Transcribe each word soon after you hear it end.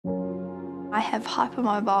I have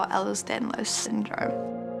hypermobile Ehlers-Danlos Syndrome.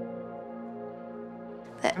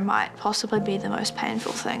 That might possibly be the most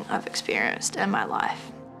painful thing I've experienced in my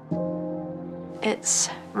life. It's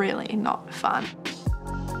really not fun.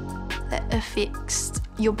 It affects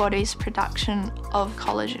your body's production of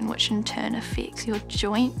collagen, which in turn affects your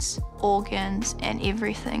joints, organs, and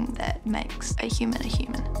everything that makes a human a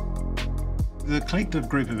human. The collective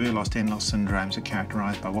group of Ehlers-Danlos syndromes are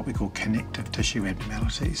characterised by what we call connective tissue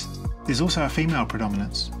abnormalities. There's also a female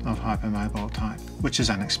predominance of hypermobile type, which is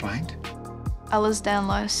unexplained.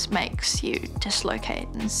 Ehlers-Danlos makes you dislocate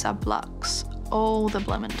and sublux all the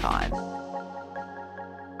blimmin' time.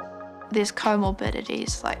 There's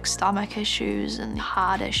comorbidities like stomach issues and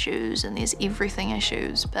heart issues, and there's everything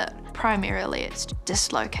issues, but primarily it's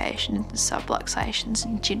dislocation and subluxations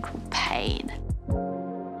and general pain.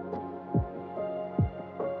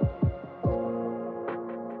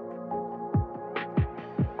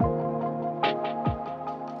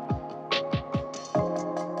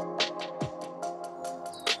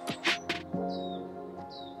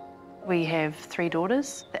 We have 3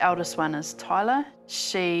 daughters. The eldest one is Tyler.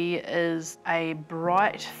 She is a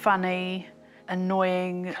bright, funny,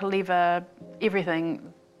 annoying, clever,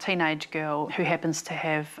 everything teenage girl who happens to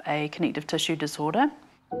have a connective tissue disorder.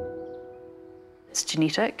 It's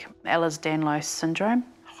genetic, Ehlers-Danlos Syndrome,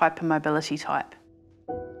 hypermobility type.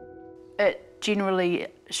 It generally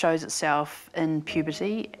shows itself in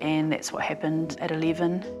puberty, and that's what happened at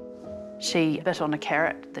 11. She bit on a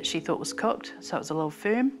carrot that she thought was cooked, so it was a little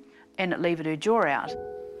firm, and it levered her jaw out.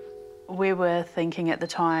 We were thinking at the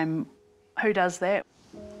time, who does that?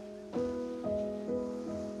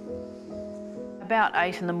 About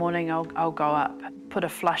 8 in the morning, I'll go up, put a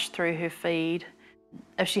flush through her feed.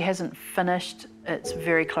 If she hasn't finished, it's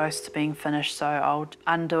very close to being finished, so I'll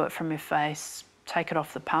undo it from her face, take it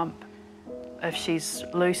off the pump. If she's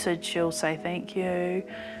lucid, she'll say thank you.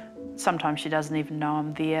 Sometimes she doesn't even know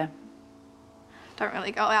I'm there. Don't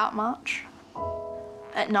really go out much.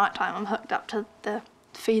 At night time, I'm hooked up to the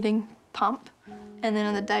feeding pump, and then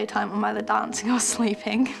in the daytime, I'm either dancing or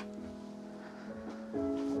sleeping.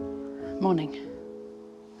 Morning.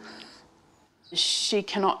 She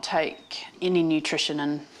cannot take any nutrition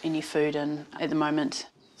and any food in at the moment.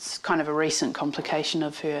 It's kind of a recent complication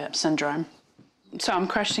of her syndrome. So I'm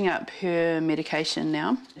crushing up her medication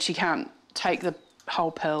now. She can't take the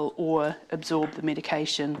whole pill or absorb the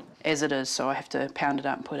medication as it is, so I have to pound it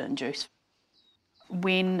up and put it in juice.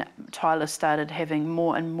 When Tyler started having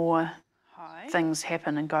more and more things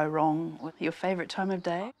happen and go wrong with your favourite time of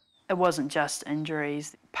day, it wasn't just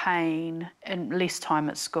injuries, pain and less time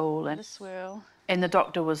at school. And the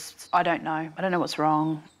doctor was, I don't know what's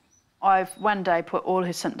wrong. I've one day put all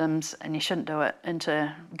her symptoms, and you shouldn't do it,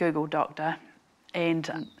 into Google Doctor,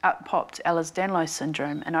 and up popped Ehlers-Danlos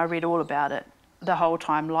Syndrome, and I read all about it. The whole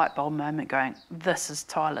time, light bulb moment going, this is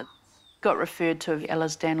Tyler. Got referred to an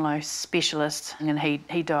Ehlers-Danlos specialist, and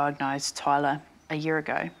he diagnosed Tyler a year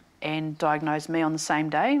ago and diagnosed me on the same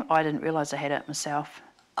day. I didn't realise I had it myself.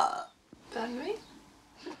 Pardon me?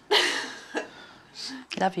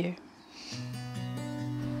 Love you.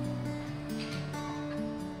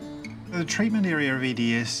 The treatment area of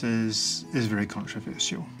EDS is very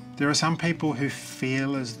controversial. There are some people who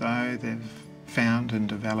feel as though they've found and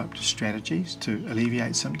developed strategies to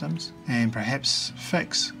alleviate symptoms and perhaps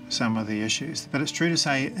fix some of the issues. But it's true to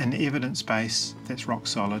say an evidence base that's rock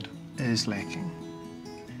solid is lacking.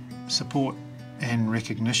 Support and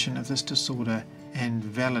recognition of this disorder and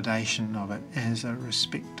validation of it as a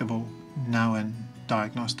respectable, known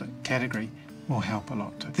diagnostic category will help a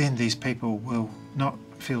lot. Then these people will not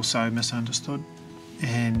feel so misunderstood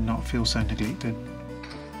and not feel so neglected.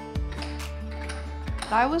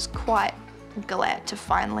 I was quite glad to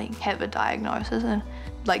finally have a diagnosis and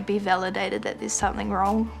be validated that there's something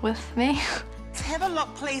wrong with me. Have a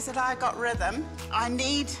look please that I got rhythm. I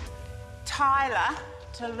need Tyler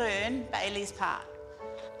to learn Bailey's part.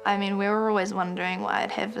 I mean, we were always wondering why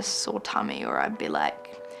I'd have a sore tummy, or I'd be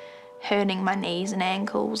hurting my knees and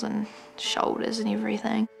ankles and shoulders and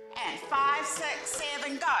everything. And 5, 6,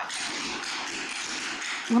 7, go.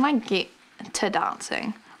 When I get to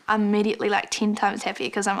dancing, I'm immediately 10 times happier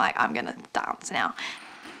because I'm I'm gonna dance now.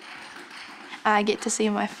 I get to see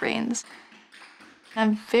my friends.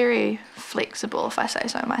 I'm very flexible, if I say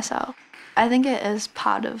so myself. I think it is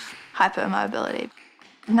part of hypermobility.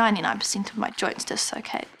 99% of my joints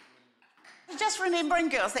dislocate. Just remembering,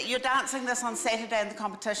 girls, that you're dancing this on Saturday in the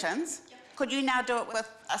competitions. Could you now do it with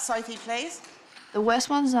Sophie, please? The worst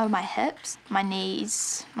ones are my hips, my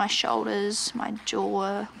knees, my shoulders, my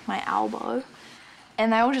jaw, my elbow,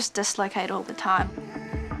 and they all just dislocate all the time.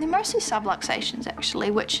 They're mostly subluxations actually,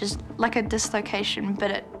 which is like a dislocation, but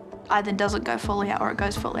it either doesn't go fully out or it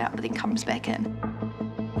goes fully out but then comes back in.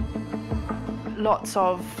 Lots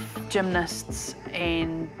of gymnasts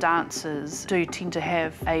and dancers do tend to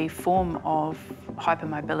have a form of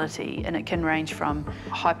hypermobility, and it can range from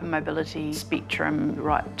hypermobility spectrum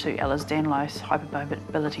right to Ehlers-Danlos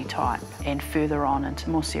hypermobility type and further on into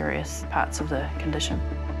more serious parts of the condition.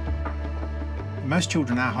 Most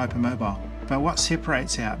children are hypermobile, but what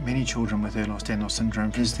separates out many children with Ehlers-Danlos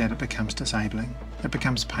Syndrome is that it becomes disabling. It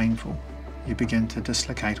becomes painful. You begin to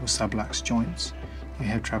dislocate or sublux joints. You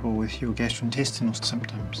have trouble with your gastrointestinal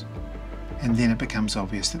symptoms. And then it becomes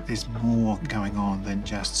obvious that there's more going on than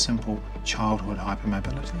just simple childhood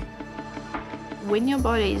hypermobility. When your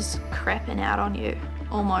body's crapping out on you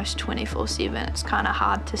almost 24/7, it's kind of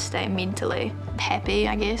hard to stay mentally happy,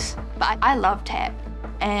 I guess. But I love TAP,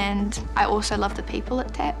 and I also love the people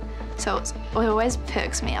at TAP, so it always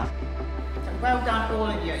perks me up. Well done, all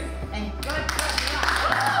of you. And good.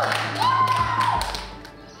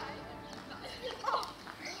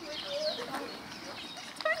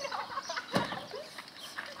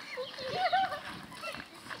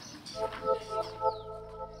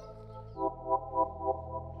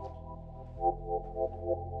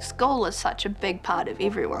 School is such a big part of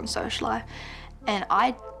everyone's social life, and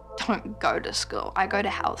I don't go to school. I go to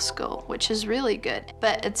health school, which is really good,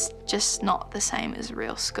 but it's just not the same as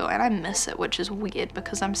real school, and I miss it, which is weird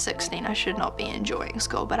because I'm 16. I should not be enjoying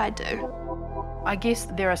school, but I do. I guess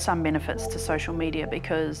there are some benefits to social media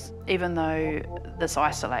because even though this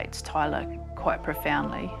isolates Tyler quite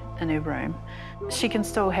profoundly in her room, she can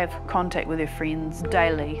still have contact with her friends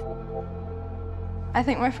daily. I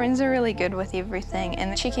think my friends are really good with everything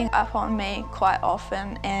and checking up on me quite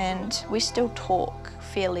often, and we still talk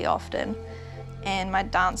fairly often, and my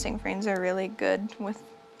dancing friends are really good with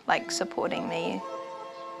like supporting me.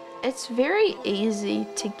 It's very easy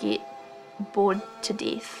to get bored to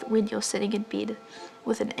death when you're sitting in bed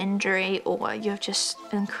with an injury or you're just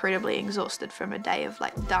incredibly exhausted from a day of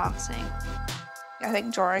like dancing. I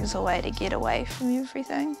think drawing's a way to get away from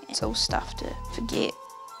everything. It's all stuff to forget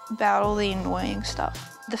about all the annoying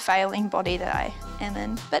stuff, the failing body that I am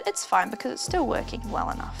in. But it's fine because it's still working well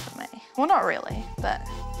enough for me. Well, not really, but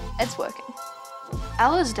it's working.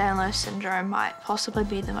 Ehlers-Danlos Syndrome might possibly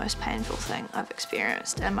be the most painful thing I've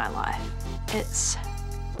experienced in my life. It's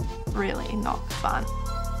really not fun.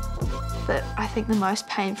 But I think the most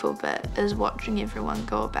painful bit is watching everyone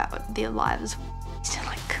go about their lives. Still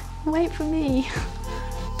like, wait for me.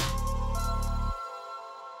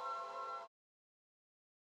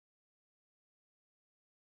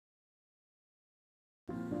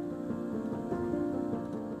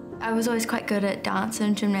 I was always quite good at dance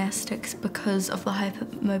and gymnastics because of the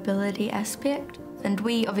hypermobility aspect, and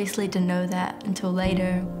we obviously didn't know that until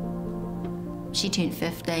later. She turned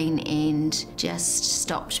 15 and just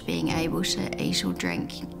stopped being able to eat or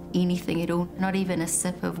drink anything at all, not even a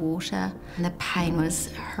sip of water. And the pain was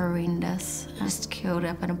horrendous. I just curled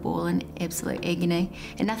up in a ball in absolute agony,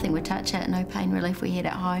 and nothing would touch it, no pain relief we had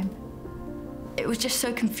at home. It was just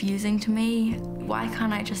so confusing to me. Why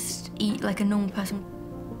can't I just eat like a normal person?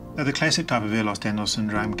 Now, the classic type of Ehlers-Danlos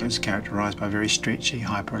Syndrome is characterised by very stretchy,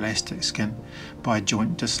 hyperelastic skin, by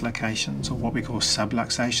joint dislocations or what we call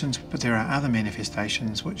subluxations, but there are other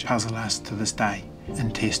manifestations which puzzle us to this day.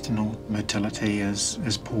 Intestinal motility is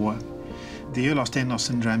poor. The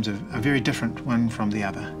Ehlers-Danlos syndromes are very different one from the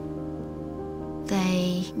other.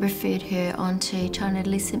 They referred her on to child and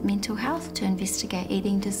adolescent mental health to investigate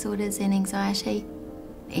eating disorders and anxiety.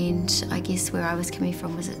 And I guess where I was coming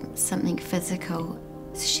from was something physical.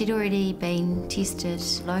 So she'd already been tested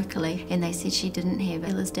locally and they said she didn't have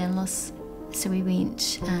Ehlers-Danlos. So we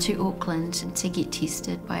went to Auckland to get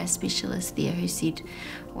tested by a specialist there who said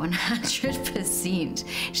 100%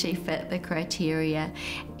 she fit the criteria.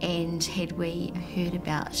 And had we heard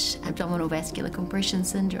about abdominal vascular compression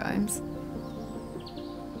syndromes.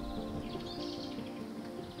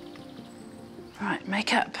 Right,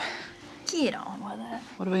 makeup. Get on with it.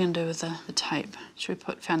 What are we going to do with the tape? Should we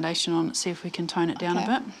put foundation on it, see if we can tone it down a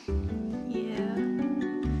bit?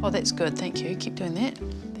 Yeah. Oh, that's good, thank you. Keep doing that.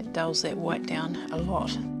 That dulls that white down a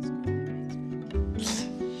lot.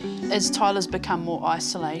 As Tyler's become more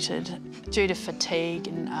isolated, due to fatigue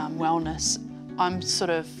and wellness, I'm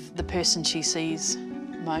sort of the person she sees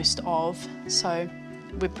most of. So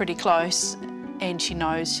we're pretty close, and she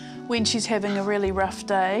knows when she's having a really rough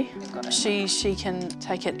day, she can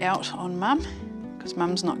take it out on Mum, because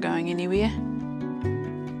Mum's not going anywhere.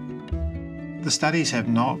 The studies have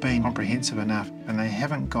not been comprehensive enough, and they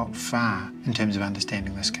haven't got far in terms of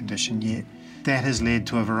understanding this condition yet. That has led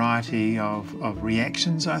to a variety of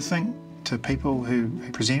reactions, I think, to people who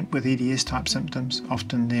present with EDS-type symptoms.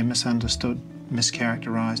 Often they're misunderstood,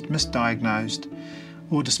 mischaracterised, misdiagnosed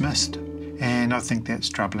or dismissed, and I think that's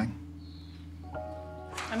troubling.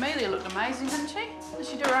 Amelia looked amazing, didn't she? Did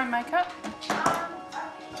she do her own makeup?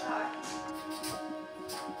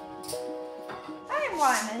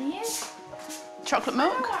 Wine in here. Chocolate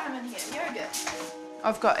milk? Wine in here. Yogurt.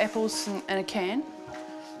 I've got apples in a can.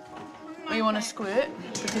 You want a squirt?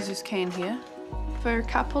 Because there's a can here. For a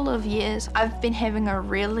couple of years, I've been having a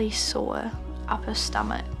really sore upper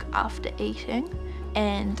stomach after eating,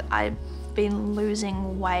 and I've been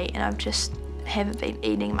losing weight, and I've just haven't been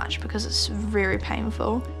eating much because it's very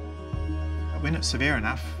painful. When it's severe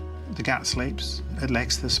enough, the gut sleeps. It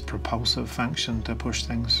lacks this propulsive function to push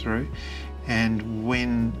things through, and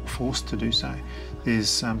when forced to do so, there's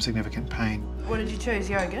significant pain. What did you choose,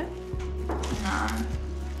 yogurt? No,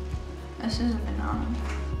 this is a banana.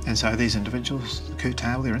 And so these individuals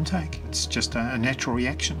curtail their intake. It's just a natural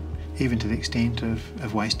reaction, even to the extent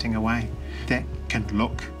of wasting away. That can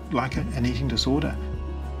look like an eating disorder.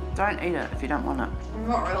 Don't eat it if you don't want it. I'm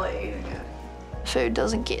not really eating it. Food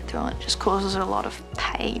doesn't get through it, just causes a lot of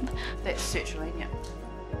pain. That's sertraline, yeah.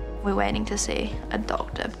 We're waiting to see a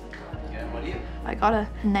doctor. I got a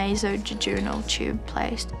nasojejunal tube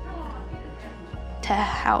placed to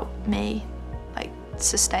help me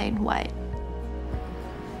sustain weight.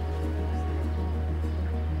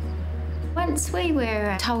 Once we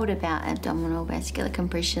were told about abdominal vascular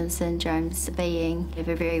compression syndromes being a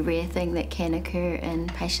very rare thing that can occur in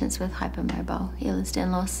patients with hypermobile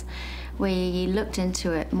Ehlers-Danlos, we looked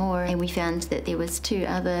into it more and we found that there was 2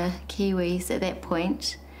 other Kiwis at that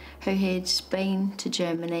point who had been to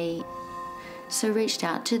Germany. So reached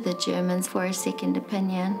out to the Germans for a second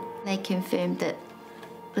opinion. They confirmed that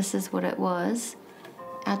this is what it was.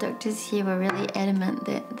 Our doctors here were really adamant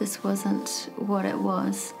that this wasn't what it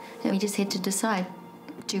was. And we just had to decide,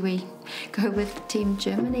 do we go with Team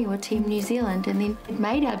Germany or Team New Zealand? And then we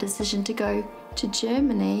made our decision to go to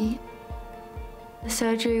Germany. The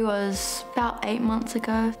surgery was about 8 months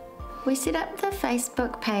ago. We set up the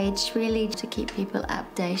Facebook page really to keep people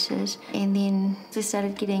updated, and then we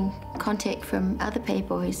started getting contact from other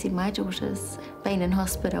people who said, my daughter's been in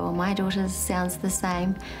hospital, or my daughter's sounds the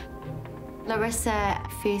same. Larissa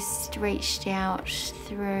first reached out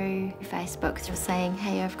through Facebook saying,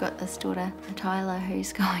 hey, I've got this daughter, Tyler,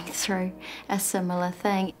 who's going through a similar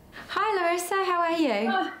thing. Hi Larissa, how are you?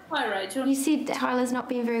 Hi Rachel. You said Tyler's not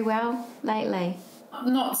been very well lately.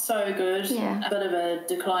 Not so good. Yeah. A bit of a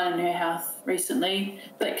decline in her health recently.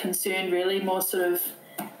 A bit concerned really, more sort of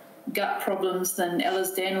gut problems than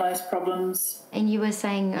Ehlers-Danlos problems. And you were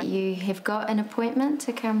saying you have got an appointment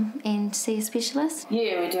to come and see a specialist?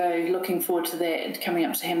 Yeah, we do. Looking forward to that, coming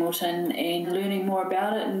up to Hamilton and learning more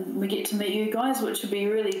about it, and we get to meet you guys, which would be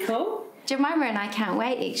really cool. Jemima and I can't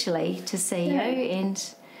wait actually to see you, and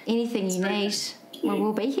anything you need,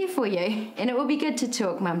 we'll be here for you. And it will be good to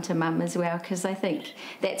talk mum to mum as well, because I think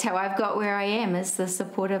that's how I've got where I am, is the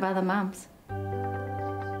support of other mums.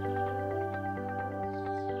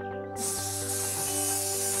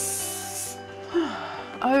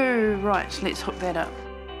 Oh, right, let's hook that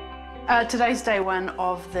up. Today's day 1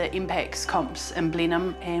 of the Impacts comps in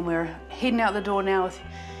Blenheim, and we're heading out the door now with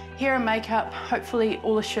hair and makeup, hopefully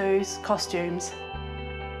all the shoes, costumes.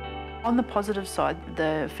 On the positive side,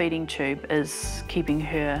 the feeding tube is keeping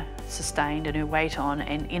her sustained and her weight on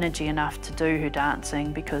and energy enough to do her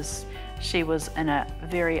dancing, because she was in a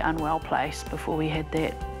very unwell place before we had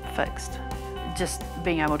that fixed. Just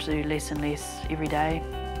being able to do less and less every day.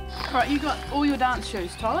 Right, you got all your dance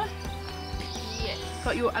shoes, Tyler? Yes.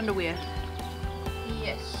 Got your underwear?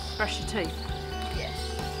 Yes. Brush your teeth? Yes.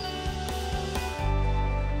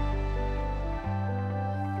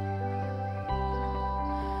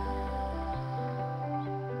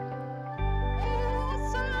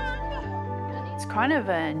 It's kind of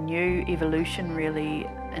a new evolution really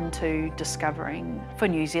into discovering, for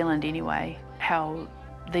New Zealand anyway, how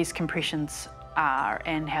these compressions are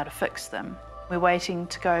and how to fix them. We're waiting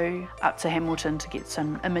to go up to Hamilton to get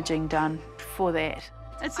some imaging done for that.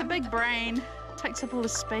 It's a big brain, takes up all the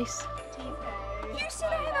space. You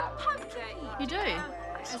said I have a pumpkin. You do?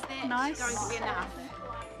 Is that Nice. going to be enough?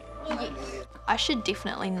 Yes. I should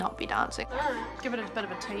definitely not be dancing. Give it a bit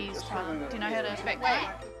of a tease, Tyler. Do you know how to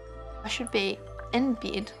backpack? I should be in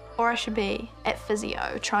bed, or I should be at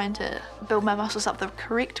physio trying to build my muscles up the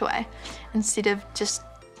correct way instead of just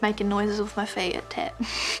making noises with my feet at tap.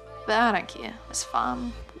 But I don't care, it's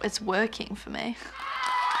fun, it's working for me.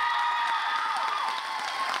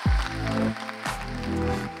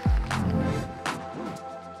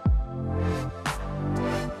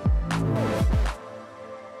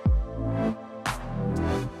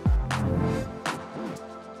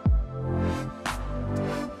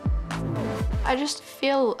 I just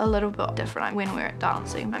feel a little bit different when we're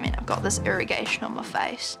dancing. I mean, I've got this irrigation on my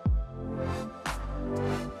face.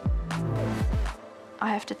 I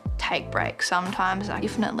have to take breaks sometimes. I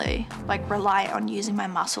definitely rely on using my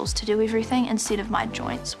muscles to do everything instead of my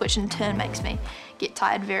joints, which in turn makes me get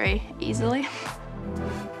tired very easily.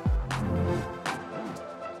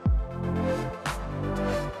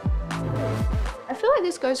 I feel like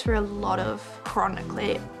this goes for a lot of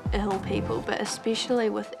chronically ill people, but especially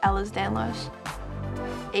with Ehlers-Danlos.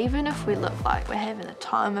 Even if we look like we're having the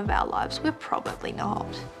time of our lives, we're probably not.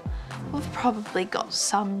 We've probably got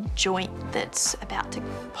some joint that's about to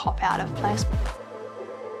pop out of place.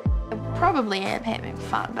 I probably am having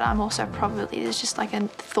fun, but I'm also probably, there's just like a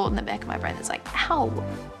thought in the back of my brain that's like, ow,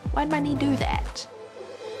 why did my knee do that?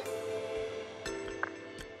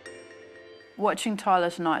 Watching Tyler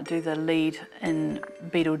tonight do the lead in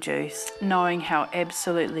Beetlejuice, knowing how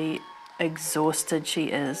absolutely exhausted she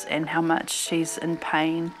is and how much she's in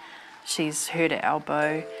pain. She's hurt her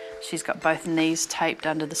elbow, she's got both knees taped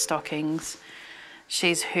under the stockings,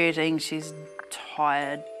 she's hurting, she's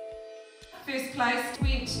tired. First place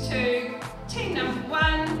went to team number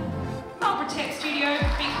 1, Marlborough Tap Studio,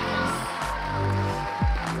 Beetlejuice.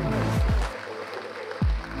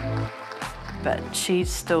 But she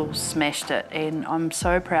still smashed it, and I'm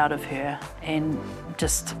so proud of her and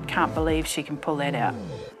just can't believe she can pull that out.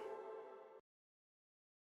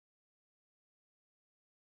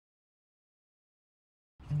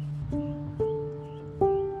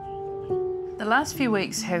 The last few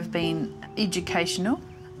weeks have been educational.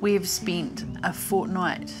 We've spent a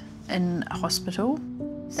fortnight in hospital.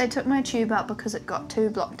 They took my tube out because it got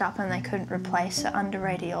too blocked up and they couldn't replace it under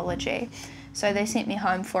radiology. So they sent me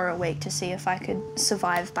home for a week to see if I could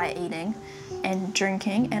survive by eating and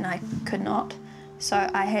drinking, and I could not. So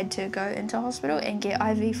I had to go into hospital and get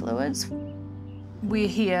IV fluids. We're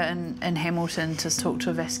here in Hamilton to talk to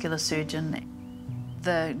a vascular surgeon.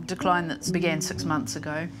 The decline that began 6 months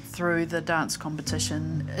ago through the dance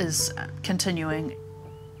competition is continuing.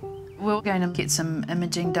 We're going to get some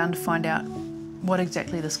imaging done to find out what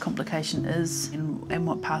exactly this complication is and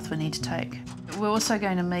what path we need to take. We're also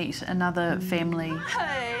going to meet another family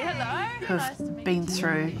who've been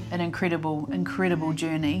through an incredible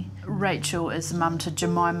journey. Rachel is the mum to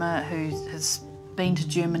Jemima, who has been to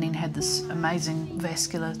Germany and had this amazing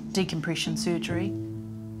vascular decompression surgery.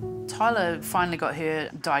 Tyler finally got her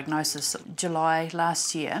diagnosis July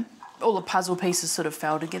last year. All the puzzle pieces sort of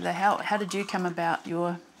fell together. How did you come about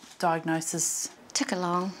your diagnosis? Took a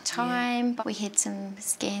long time, but we had some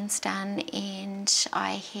scans done and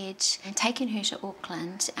I had taken her to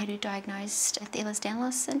Auckland. I had diagnosed with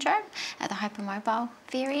Ehlers-Danlos Syndrome, the hypermobile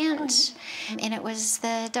variant. And it was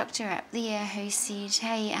the doctor up there who said,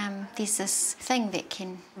 hey, there's this thing that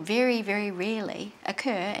can very, very rarely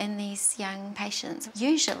occur in these young patients.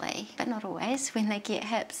 Usually, but not always, when they get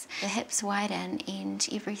hips, the hips widen and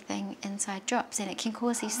everything inside drops, and it can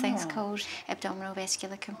cause these things called abdominal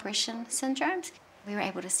vascular compression syndromes. We were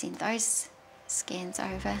able to send those scans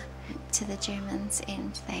over to the Germans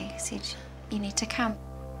and they said, you need to come.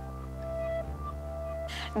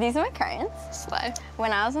 These are my crayons.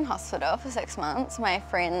 When I was in hospital for 6 months, my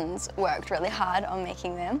friends worked really hard on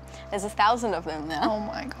making them. There's 1,000 of them now. Oh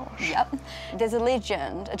my gosh. Yep. There's a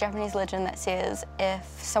legend, a Japanese legend that says if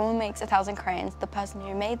someone makes 1,000 crayons, the person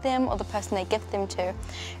who made them or the person they gift them to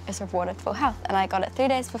is rewarded full health. And I got it 3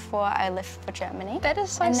 days before I left for Germany. That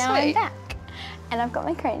is so sweet. And now I'm sweet. back. And I've got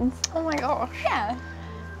my crayons. Oh my gosh. Yeah.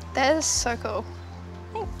 That is so cool.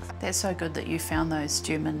 Thanks. That's so good that you found those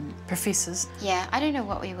German professors. Yeah, I don't know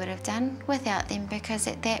what we would have done without them, because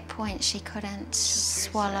at that point she couldn't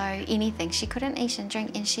swallow anything. She couldn't eat and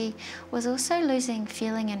drink, and she was also losing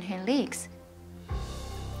feeling in her legs.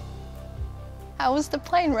 How was the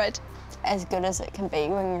plane ride? As good as it can be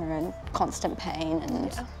when you're in constant pain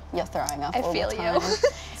and you're throwing up all the time. I feel you.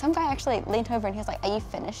 Some guy actually leaned over and he was like, are you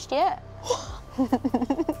finished yet?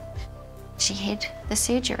 She had the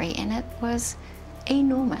surgery and it was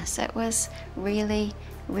enormous. It was really,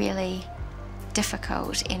 really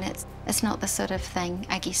difficult, and it's not the sort of thing,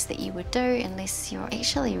 I guess, that you would do unless you're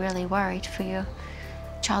actually really worried for your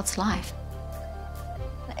child's life.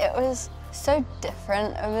 It was so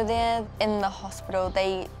different over there in the hospital.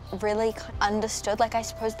 They really understood, like, I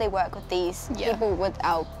suppose they work with these people with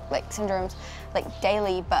our syndromes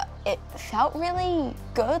daily, but it felt really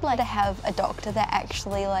good, to have a doctor that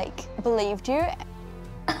actually believed you.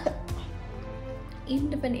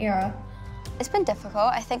 End of an era. It's been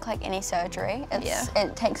difficult. I think like any surgery,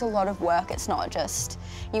 it takes a lot of work. It's not just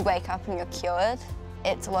you wake up and you're cured.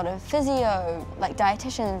 It's a lot of physio,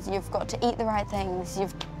 dietitians. You've got to eat the right things.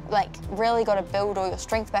 like really got to build all your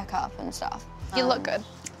strength back up and stuff. You look good.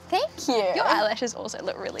 Thank you. Your eyelashes also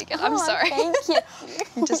look really good. I'm sorry. Thank you.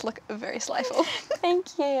 You just look very slayful.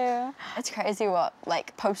 Thank you. It's crazy what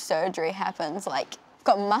like post-surgery happens. Like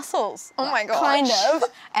got muscles. Oh my gosh. Kind of.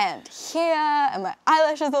 And here, and my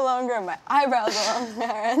eyelashes are longer, and my eyebrows are longer,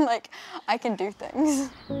 and like I can do things.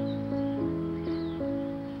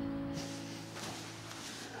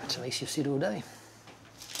 At least you've said all day.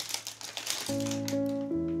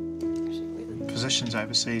 Physicians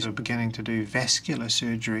overseas are beginning to do vascular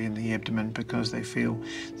surgery in the abdomen because they feel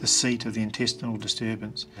the seat of the intestinal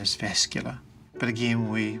disturbance is vascular. But again,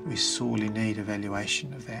 we sorely need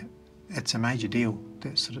evaluation of that. It's a major deal,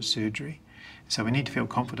 that sort of surgery. So we need to feel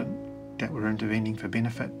confident that we're intervening for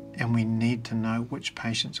benefit, and we need to know which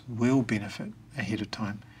patients will benefit ahead of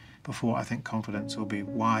time before I think confidence will be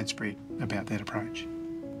widespread about that approach.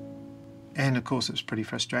 And of course it's pretty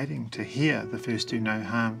frustrating to hear the first do no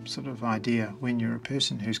harm sort of idea when you're a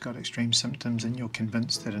person who's got extreme symptoms and you're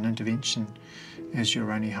convinced that an intervention is your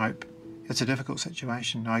only hope. It's a difficult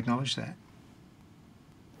situation, I acknowledge that.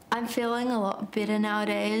 I'm feeling a lot better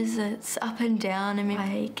nowadays. It's up and down. I mean,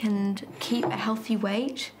 I can keep a healthy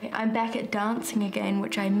weight. I'm back at dancing again,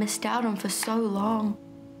 which I missed out on for so long.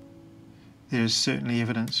 There's certainly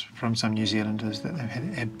evidence from some New Zealanders that they've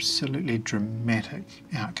had absolutely dramatic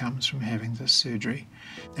outcomes from having this surgery,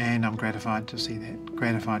 and I'm gratified to see that,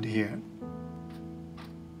 gratified to hear it.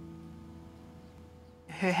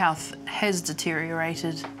 Her health has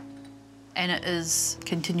deteriorated and it is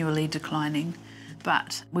continually declining,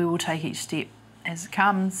 but we will take each step as it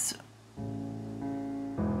comes.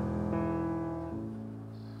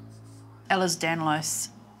 Ehlers-Danlos,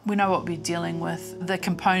 we know what we're dealing with. The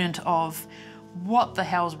component of what the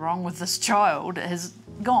hell's wrong with this child is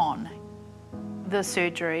gone. The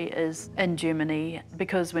surgery is in Germany.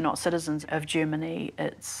 Because we're not citizens of Germany,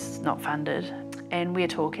 it's not funded. And we're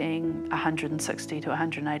talking $160,000 to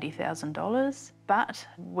 $180,000. But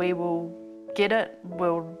we will get it,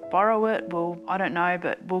 we'll borrow it, I don't know,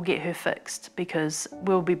 but we'll get her fixed because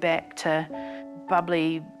we'll be back to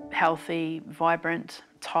bubbly, healthy, vibrant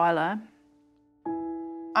Tyler.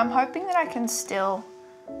 I'm hoping that I can still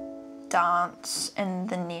dance in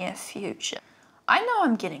the near future. I know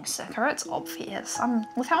I'm getting sicker, it's obvious.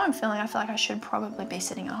 With how I'm feeling, I feel like I should probably be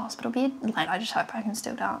sitting in a hospital bed. Like, I just hope I can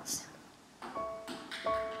still dance.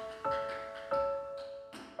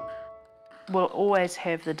 We'll always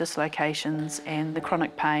have the dislocations and the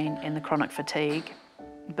chronic pain and the chronic fatigue,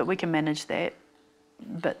 but we can manage that.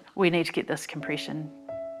 But we need to get this compression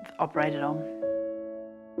operated on.